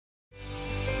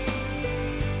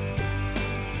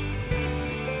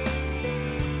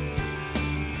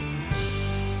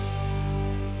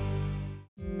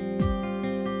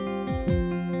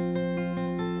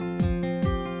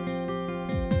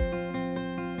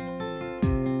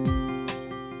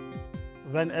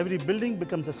When every building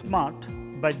becomes a smart,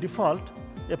 by default,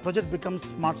 a project becomes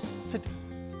smart city.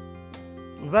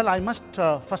 Well, I must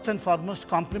first and foremost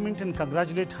compliment and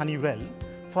congratulate Honeywell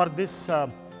for this,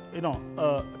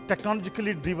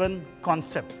 technologically driven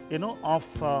concept, of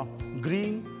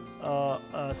green,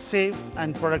 safe,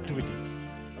 and productivity.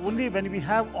 Only when we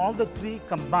have all the three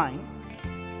combined,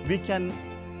 we can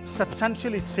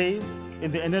substantially save in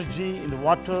the energy, in the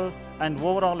water, and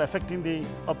overall affecting the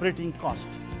operating cost.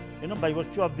 By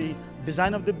virtue of the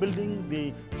design of the building,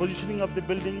 the positioning of the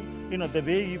building, the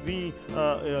way we,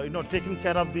 taking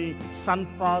care of the sun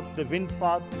path, the wind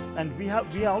path, and we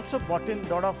also brought in a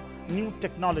lot of new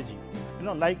technology,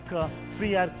 like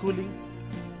free air cooling.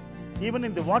 Even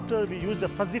in the water, we use the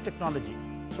fuzzy technology.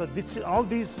 So all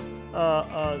these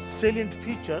salient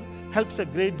feature helps a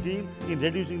great deal in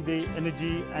reducing the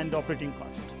energy and operating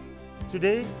cost.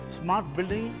 Today, smart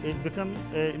building has become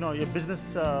a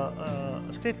business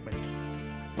statement.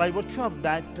 By virtue of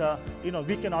that,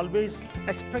 we can always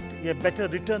expect a better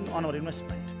return on our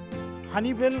investment.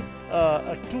 Honeywell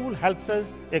tool helps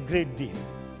us a great deal.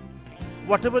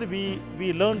 Whatever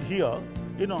we learned here,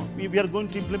 we are going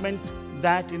to implement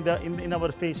that in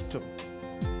our phase 2.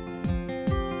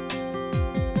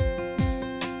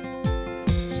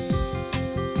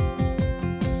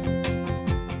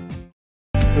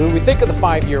 When we think of the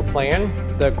 5-year plan,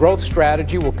 the growth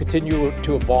strategy will continue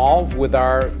to evolve with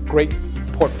our great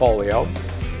portfolio.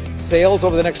 Sales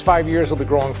over the next 5 years will be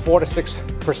growing 4 to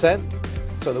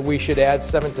 6%, so that we should add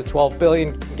 7 to 12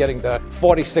 billion, getting to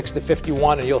 46 to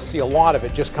 51, and you'll see a lot of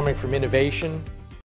it just coming from innovation.